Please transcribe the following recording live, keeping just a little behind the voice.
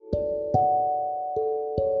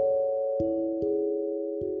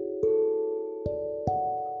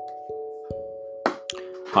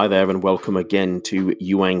Hi there, and welcome again to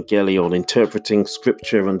Evangelion, Interpreting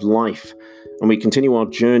Scripture and Life. And we continue our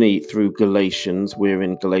journey through Galatians. We're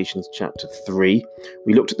in Galatians chapter 3.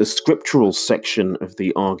 We looked at the scriptural section of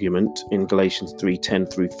the argument in Galatians 3:10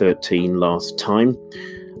 through 13 last time.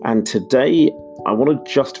 And today I want to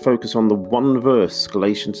just focus on the one verse,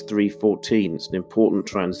 Galatians 3:14. It's an important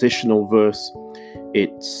transitional verse.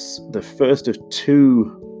 It's the first of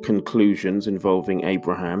two conclusions involving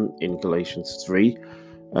Abraham in Galatians 3.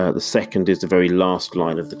 The second is the very last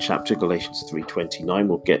line of the chapter, Galatians 3:29.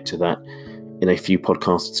 We'll get to that in a few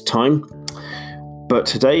podcasts' time. But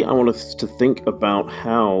today I want us to think about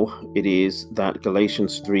how it is that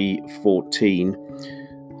Galatians 3:14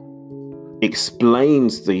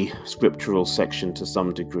 explains the scriptural section to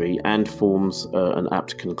some degree and forms an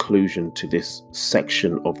apt conclusion to this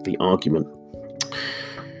section of the argument.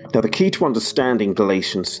 Now, the key to understanding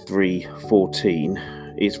Galatians 3:14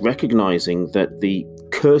 is recognizing that the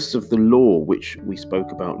curse of the law, which we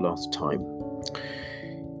spoke about last time,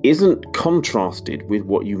 isn't contrasted with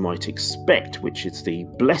what you might expect, which is the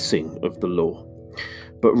blessing of the law,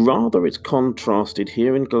 but rather it's contrasted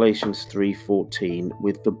here in Galatians 3:14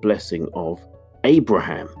 with the blessing of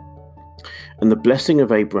Abraham. And the blessing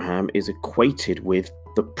of Abraham is equated with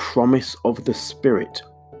the promise of the Spirit.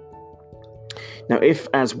 Now, if,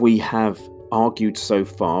 as we have argued so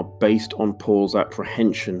far, based on Paul's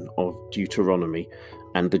apprehension of Deuteronomy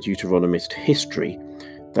and the Deuteronomist history,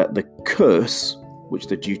 that the curse, which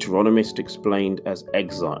the Deuteronomist explained as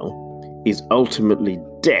exile, is ultimately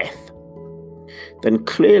death, then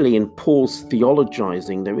clearly in Paul's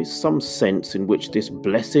theologizing there is some sense in which this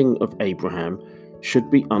blessing of Abraham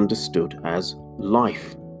should be understood as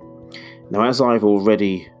life. Now, as I've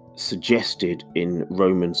already suggested in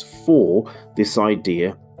Romans 4, this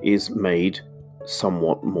idea is made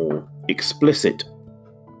somewhat more explicit.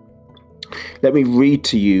 Let me read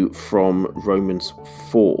to you from Romans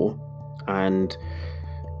 4 and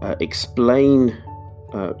explain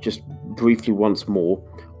just briefly once more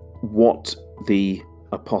what the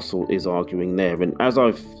apostle is arguing there. And as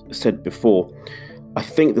I've said before, I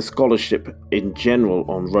think the scholarship in general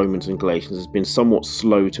on Romans and Galatians has been somewhat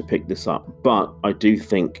slow to pick this up, but I do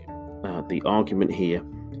think the argument here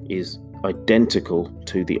is identical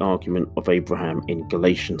to the argument of Abraham in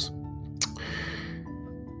Galatians.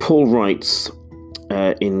 Paul writes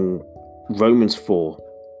in Romans 4,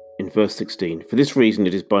 in verse 16, "For this reason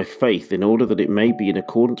it is by faith, in order that it may be in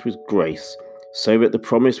accordance with grace, so that the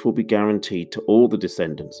promise will be guaranteed to all the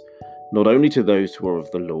descendants, not only to those who are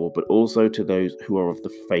of the law, but also to those who are of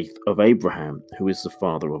the faith of Abraham, who is the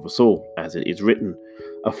father of us all, as it is written,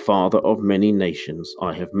 a father of many nations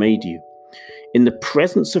I have made you, in the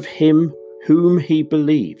presence of him whom he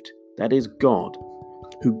believed, that is God,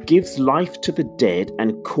 who gives life to the dead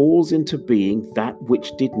and calls into being that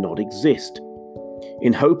which did not exist.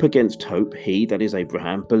 In hope against hope, he, that is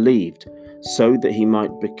Abraham, believed, so that he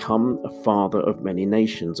might become a father of many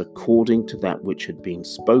nations, according to that which had been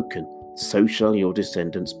spoken, so shall your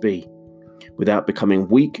descendants be. Without becoming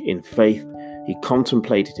weak in faith, he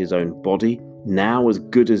contemplated his own body, now as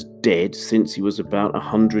good as dead, since he was about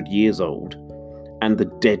 100 years old, and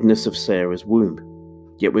the deadness of Sarah's womb.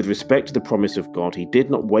 Yet with respect to the promise of God, he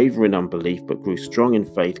did not waver in unbelief, but grew strong in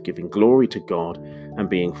faith, giving glory to God, and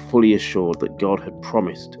being fully assured that God had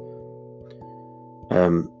promised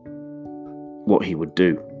what he would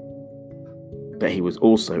do, that he was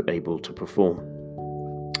also able to perform.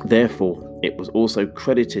 Therefore, it was also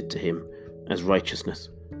credited to him as righteousness.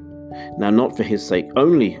 Now, not for his sake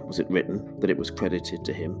only was it written that it was credited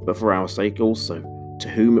to him, but for our sake also, to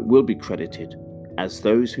whom it will be credited, as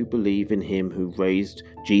those who believe in him who raised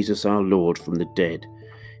Jesus our Lord from the dead,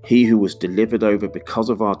 he who was delivered over because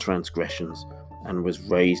of our transgressions and was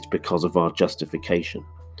raised because of our justification."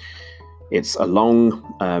 It's a long,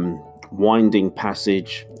 winding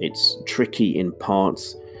passage. It's tricky in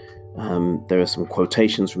parts. There are some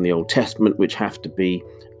quotations from the Old Testament which have to be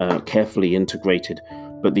carefully integrated,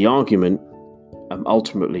 but the argument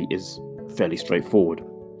ultimately is fairly straightforward.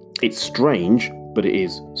 It's strange, but it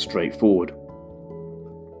is straightforward.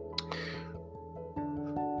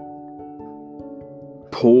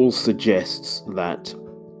 Paul suggests that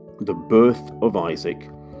the birth of Isaac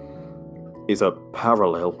is a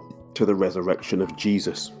parallel to the resurrection of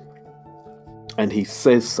Jesus. And he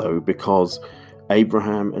says so because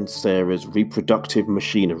Abraham and Sarah's reproductive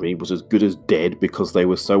machinery was as good as dead because they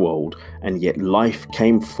were so old, and yet life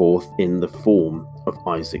came forth in the form of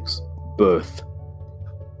Isaac's birth.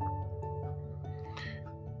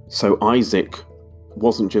 So Isaac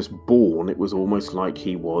wasn't just born, it was almost like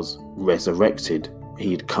he was resurrected.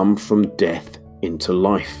 He had come from death into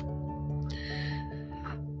life.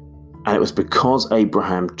 And it was because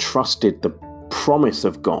Abraham trusted the promise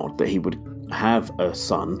of God that he would have a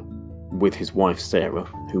son with his wife Sarah,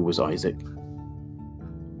 who was Isaac,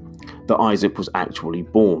 that Isaac was actually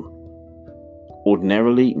born.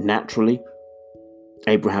 Ordinarily, naturally,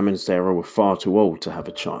 Abraham and Sarah were far too old to have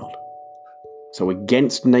a child. So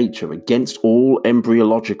against nature, against all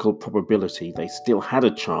embryological probability, they still had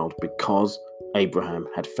a child because Abraham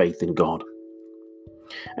had faith in God.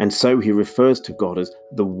 And so he refers to God as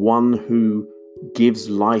the one who gives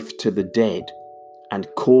life to the dead and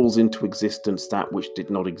calls into existence that which did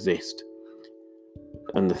not exist.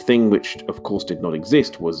 And the thing which, of course, did not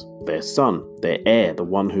exist was their son, their heir, the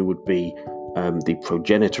one who would be the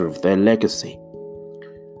progenitor of their legacy.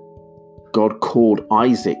 God called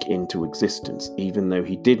Isaac into existence, even though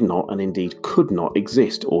he did not and indeed could not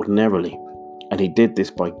exist ordinarily. And he did this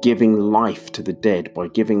by giving life to the dead, by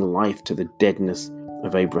giving life to the deadness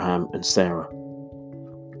of Abraham and Sarah.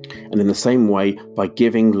 And in the same way, by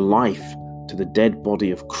giving life to the dead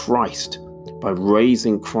body of Christ, by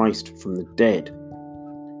raising Christ from the dead,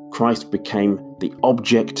 Christ became the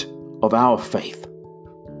object of our faith.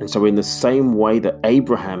 And so in the same way that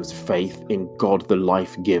Abraham's faith in God the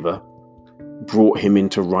life giver brought him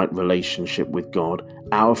into right relationship with God,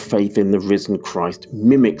 our faith in the risen Christ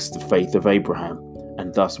mimics the faith of Abraham,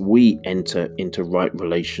 and thus we enter into right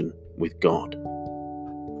relation with God.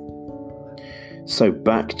 So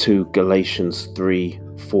back to Galatians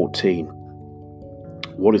 3:14.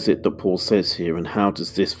 What is it that Paul says here, and how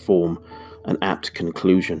does this form an apt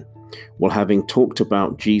conclusion? Well, having talked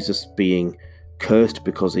about Jesus being cursed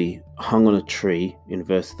because he hung on a tree in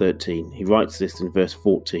verse 13, he writes this in verse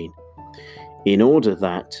 14. In order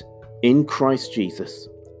that in Christ Jesus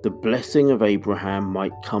the blessing of Abraham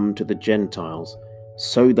might come to the Gentiles,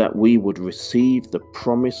 so that we would receive the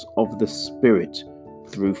promise of the Spirit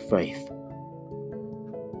through faith.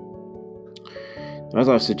 As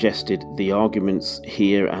I've suggested, the arguments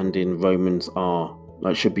here and in Romans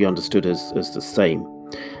should be understood as the same.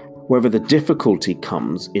 However, the difficulty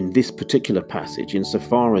comes in this particular passage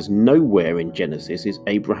insofar as nowhere in Genesis is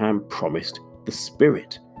Abraham promised the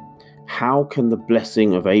Spirit. How can the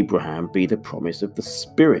blessing of Abraham be the promise of the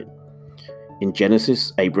Spirit? In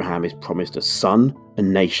Genesis, Abraham is promised a son, a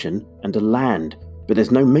nation, and a land, but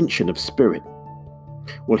there's no mention of Spirit.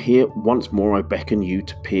 Well, here, once more, I beckon you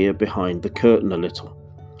to peer behind the curtain a little.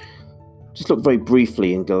 Just look very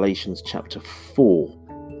briefly in Galatians chapter 4,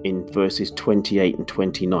 in verses 28 and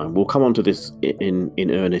 29. We'll come on to this in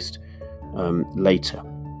earnest later.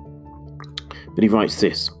 But he writes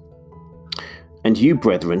this, "And you,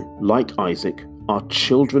 brethren, like Isaac, are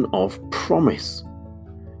children of promise.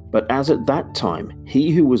 But as at that time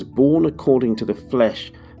he who was born according to the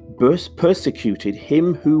flesh persecuted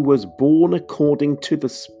him who was born according to the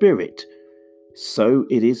Spirit, so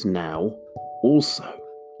it is now also."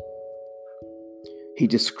 He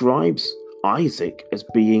describes Isaac as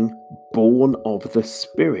being born of the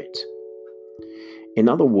Spirit. In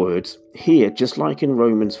other words, here, just like in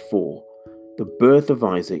Romans 4, the birth of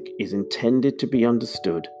Isaac is intended to be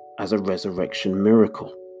understood as a resurrection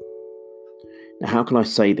miracle. Now, how can I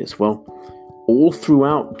say this? Well, all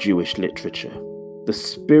throughout Jewish literature, the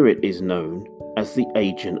Spirit is known as the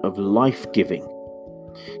agent of life-giving.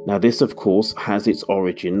 Now, this, of course, has its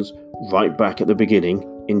origins right back at the beginning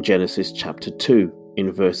in Genesis chapter 2,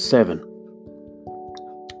 in verse 7.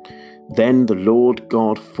 "Then the Lord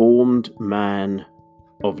God formed man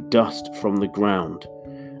of dust from the ground,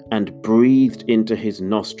 and breathed into his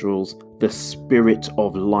nostrils the spirit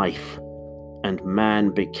of life, and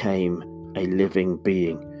man became a living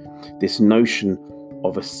being." This notion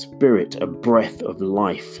of a spirit, a breath of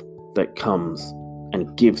life that comes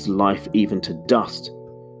and gives life even to dust,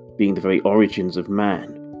 being the very origins of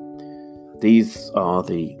man. This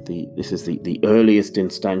is the earliest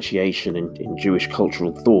instantiation in Jewish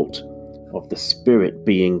cultural thought of the Spirit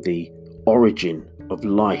being the origin of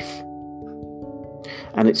life.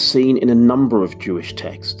 And it's seen in a number of Jewish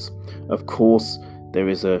texts. Of course, there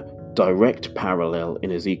is a direct parallel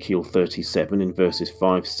in Ezekiel 37 in verses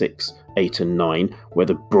 5, 6, 8 and 9, where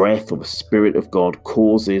the breath or the Spirit of God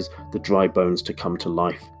causes the dry bones to come to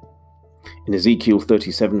life. In Ezekiel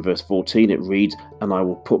 37 verse 14 it reads, "And I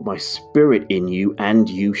will put my Spirit in you and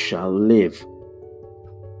you shall live."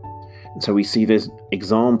 And so we see there's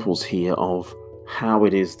examples here of how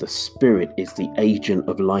it is the Spirit is the agent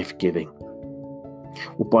of life-giving.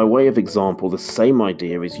 Well, by way of example, the same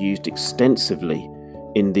idea is used extensively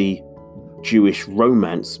in the Jewish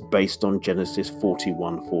romance based on Genesis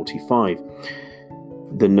 41-45.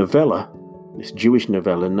 The novella, this Jewish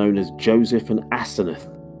novella known as Joseph and Asenath,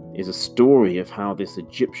 is a story of how this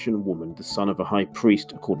Egyptian woman, the son of a high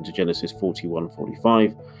priest, according to Genesis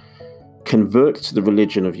 41:45, converts to the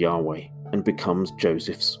religion of Yahweh and becomes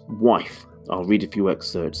Joseph's wife. I'll read a few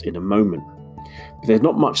excerpts in a moment. But there's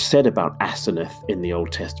not much said about Asenath in the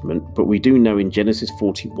Old Testament, but we do know in Genesis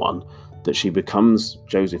 41 that she becomes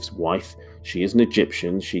Joseph's wife. She is an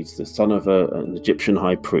Egyptian. She's the son of an Egyptian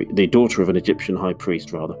high priest, the daughter of an Egyptian high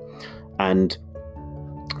priest, rather. And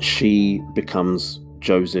she becomes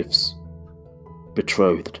Joseph's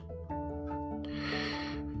betrothed.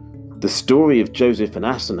 The story of Joseph and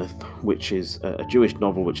Asenath, which is a Jewish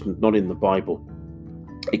novel which is not in the Bible,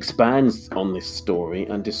 expands on this story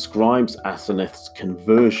and describes Asenath's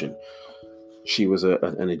conversion. She was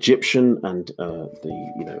an Egyptian and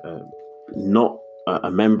not a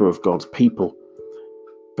member of God's people,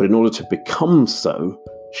 but in order to become so,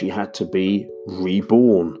 she had to be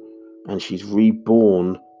reborn, and she's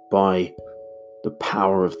reborn by the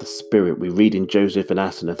power of the Spirit. We read in Joseph and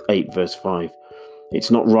Asenath 8 verse 5, "It's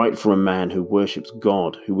not right for a man who worships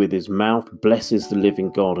God, who with his mouth blesses the living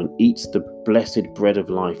God and eats the blessed bread of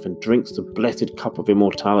life and drinks the blessed cup of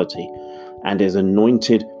immortality and is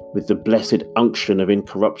anointed with the blessed unction of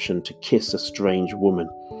incorruption to kiss a strange woman."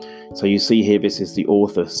 So you see here, this is the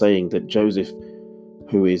author saying that Joseph,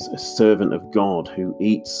 who is a servant of God, who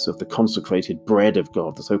eats of the consecrated bread of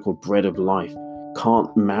God, the so-called bread of life,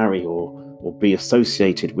 can't marry or be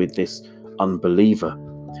associated with this unbeliever.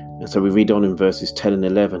 And so we read on in verses 10 and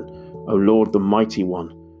 11, "O Lord, the mighty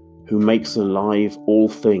one, who makes alive all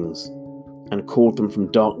things, and called them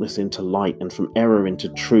from darkness into light, and from error into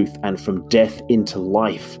truth, and from death into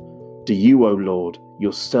life. Do you, O Lord,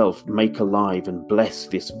 yourself make alive and bless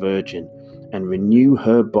this virgin, and renew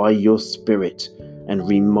her by your Spirit, and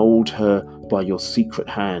remold her by your secret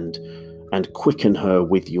hand, and quicken her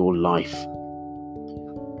with your life."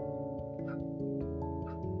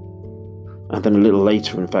 And then a little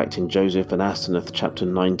later, in fact, in Joseph and Asenath, chapter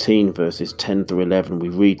 19, verses 10 through 11, we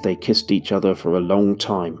read, "They kissed each other for a long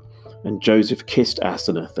time, and Joseph kissed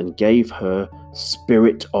Asenath and gave her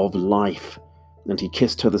spirit of life. And he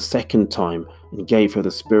kissed her the second time and gave her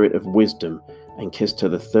the spirit of wisdom, and kissed her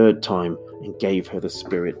the third time and gave her the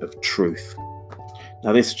spirit of truth."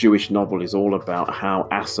 Now, this Jewish novel is all about how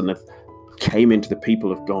Asenath came into the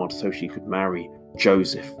people of God so she could marry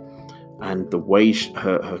Joseph. And the way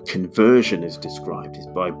her conversion is described is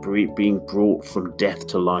by being brought from death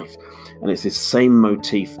to life. And it's this same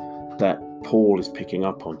motif that Paul is picking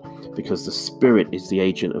up on, because the Spirit is the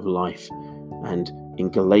agent of life. And in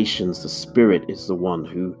Galatians, the Spirit is the one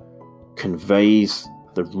who conveys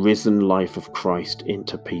the risen life of Christ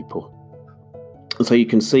into people. And so you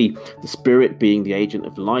can see the Spirit being the agent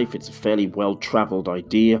of life. It's a fairly well-traveled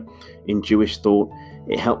idea in Jewish thought.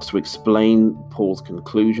 It helps to explain Paul's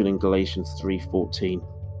conclusion in Galatians 3:14.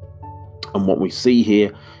 And what we see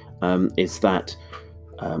here is that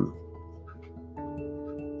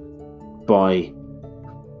by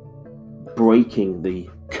breaking the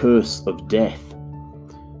curse of death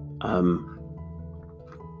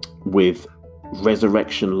with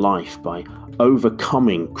resurrection life, by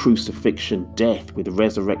overcoming crucifixion death with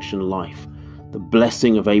resurrection life, the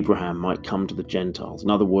blessing of Abraham might come to the Gentiles.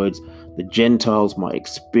 In other words, the Gentiles might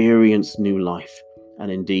experience new life,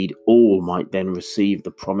 and indeed all might then receive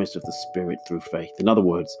the promise of the Spirit through faith. In other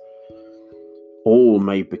words, all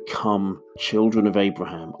may become children of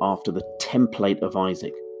Abraham after the template of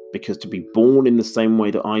Isaac, because to be born in the same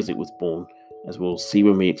way that Isaac was born, as we'll see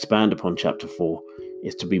when we expand upon chapter 4,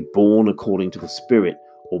 is to be born according to the Spirit,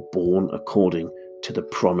 or born according to the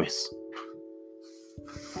promise.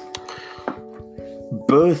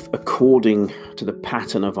 Birth according to the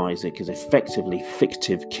pattern of Isaac is effectively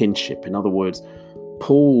fictive kinship. In other words,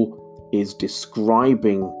 Paul is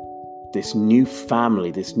describing this new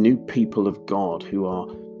family, this new people of God who are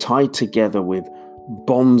tied together with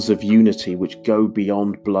bonds of unity which go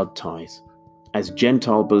beyond blood ties. As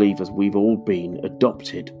Gentile believers, we've all been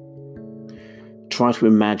adopted. Try to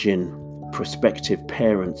imagine prospective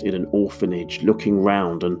parents in an orphanage looking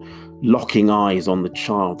round and locking eyes on the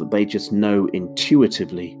child that they just know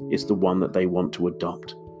intuitively is the one that they want to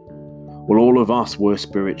adopt. Well, all of us were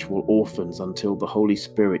spiritual orphans until the Holy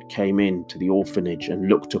Spirit came into the orphanage and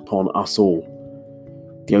looked upon us all.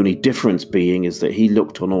 The only difference being is that he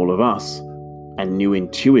looked on all of us and knew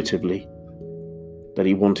intuitively that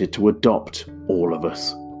he wanted to adopt all of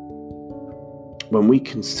us. When we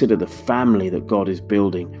consider the family that God is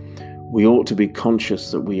building, we ought to be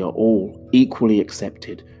conscious that we are all equally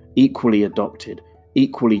accepted, equally adopted,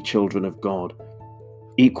 equally children of God,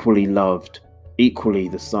 equally loved, equally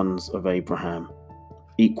the sons of Abraham,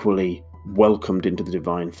 equally welcomed into the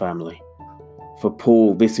divine family. For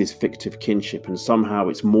Paul, this is fictive kinship, and somehow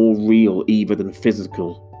it's more real even than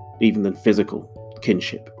physical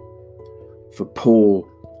kinship. For Paul,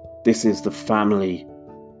 this is the family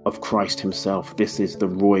of Christ himself. This is the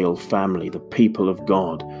royal family, the people of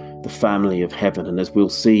God, the family of heaven. And as we'll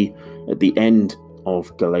see at the end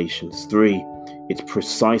of Galatians 3, it's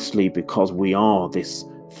precisely because we are this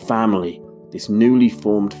family, this newly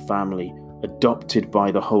formed family, adopted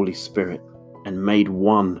by the Holy Spirit and made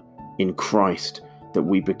one in Christ, that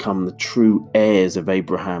we become the true heirs of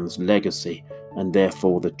Abraham's legacy and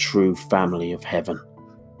therefore the true family of heaven.